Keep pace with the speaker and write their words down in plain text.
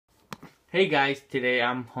Hey guys, today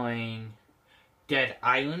I'm playing Dead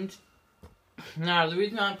Island. Now, the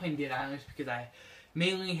reason I'm playing Dead Island is because I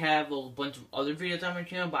mainly have a bunch of other videos on my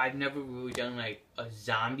channel, but I've never really done like a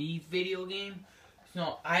zombie video game.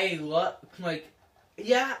 So I love,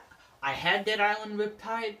 yeah, I had Dead Island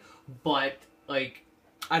Riptide, but like,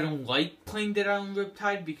 I don't like playing Dead Island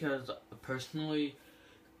Riptide because personally,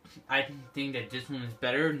 I think that this one is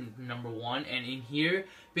better, number one. And in here,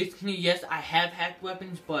 basically, yes, I have hacked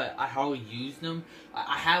weapons, but I hardly use them.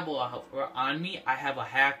 I have on me, I have a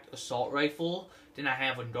hacked assault rifle, then I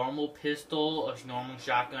have a normal pistol, a normal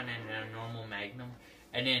shotgun, and a normal magnum.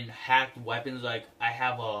 And then hacked weapons, like, I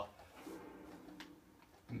have a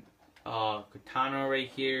katana right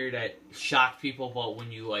here that shocks people, but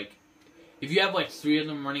when you, like, if you have like 3 of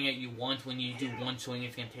them running at you once, when you do one swing,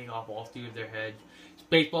 it's gonna take off all 3 of their heads. It's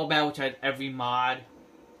baseball bat, which has every mod,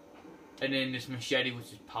 and then this machete, which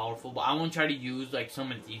is powerful. But I want to try to use like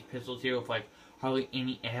some of these pistols here with like hardly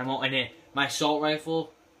any ammo, and then my assault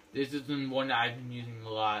rifle. This is the one that I've been using a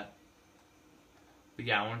lot. But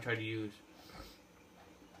yeah, I want to try to use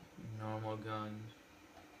normal guns.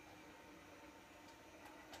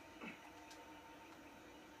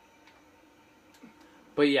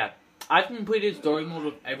 But yeah. I've completed story mode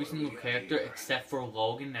with every single character except for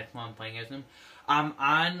Logan. That's why I'm playing as him. I'm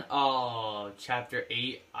on chapter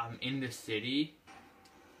 8. I'm in the city.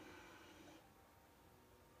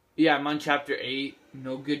 Yeah, I'm on chapter 8.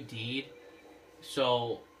 No good deed.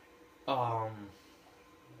 So,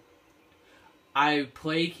 I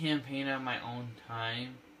play campaign at my own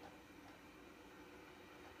time.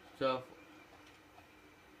 So.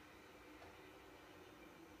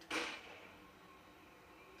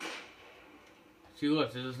 See,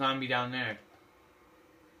 look, there's a zombie down there.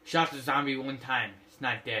 Shot the zombie one time. It's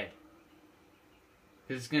not dead.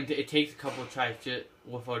 Cause it takes a couple of tries. Just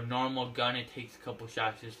with a normal gun, it takes a couple of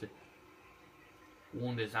shots just to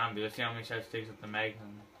wound a zombie. Let's see how many shots it takes with the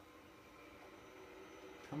magnum.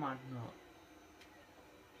 Come on, no.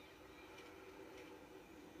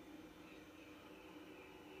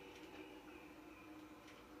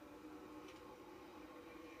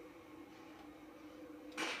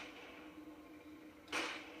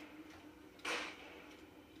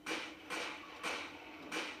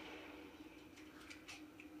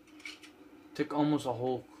 Took almost a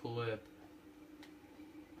whole clip.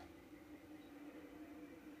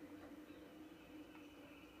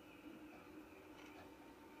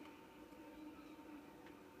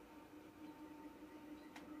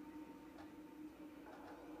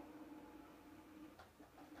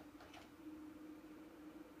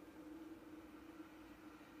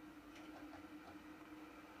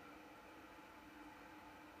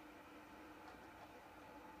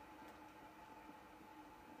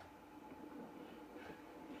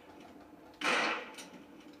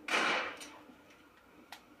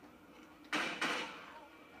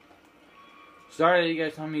 Sorry that you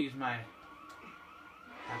guys told me to use my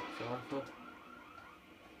rifle.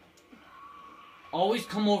 Always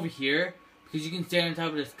come over here because you can stand on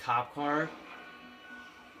top of this cop car.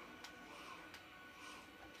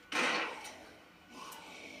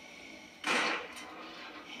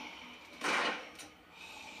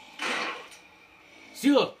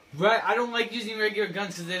 See, look, right? I don't like using regular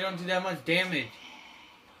guns because they don't do that much damage.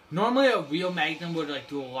 Normally, a real magnum would like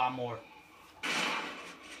do a lot more.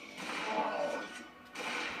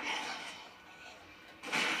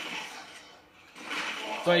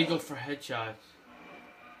 That's why you go for headshots.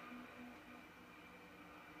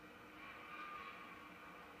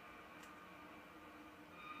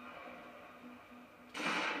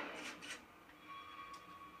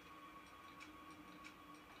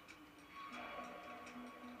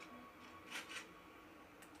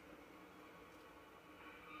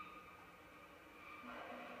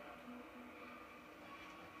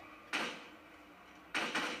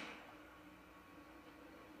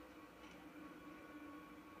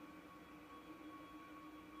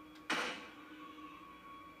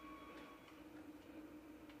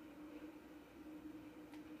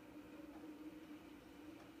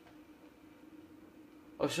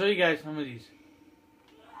 I'll show you guys some of these.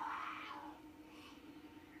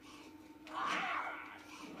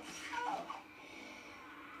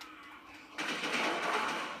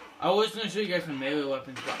 I was going to show you guys some melee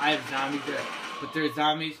weapons, but I have zombies there. But there are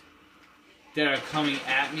zombies that are coming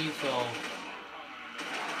at me, so...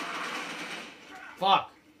 Fuck!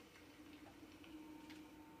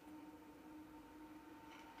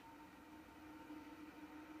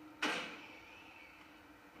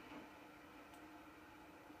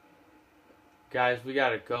 Guys, we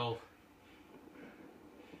gotta go.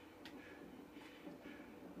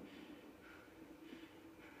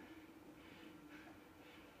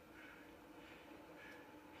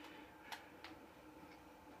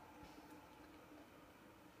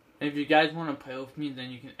 And if you guys want to play with me,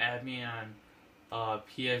 then you can add me on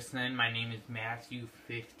PSN. My name is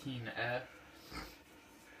Matthew15F.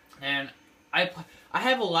 And I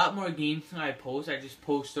have a lot more games than I post. I just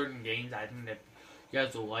post certain games I think that you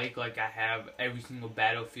guys will like. Like I have every single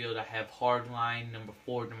Battlefield. I have Hardline, number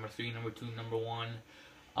 4, number 3, number 2, number 1.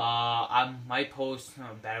 I might post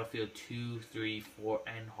Battlefield 2, 3, 4,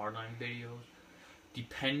 and Hardline videos,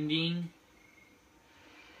 depending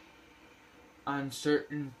on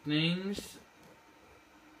certain things.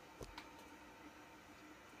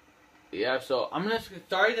 Yeah, so I'm gonna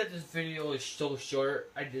sorry that this video is so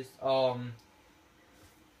short. I just wanted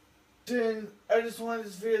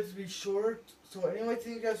this video to be short. So anyway,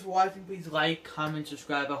 thank you guys for watching. Please like, comment,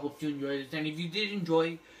 subscribe. I hope you enjoyed this. And if you did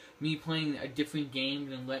enjoy me playing a different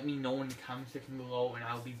game, then let me know in the comment section below, and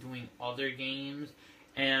I'll be doing other games.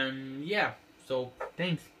 And yeah, so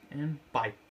thanks and bye.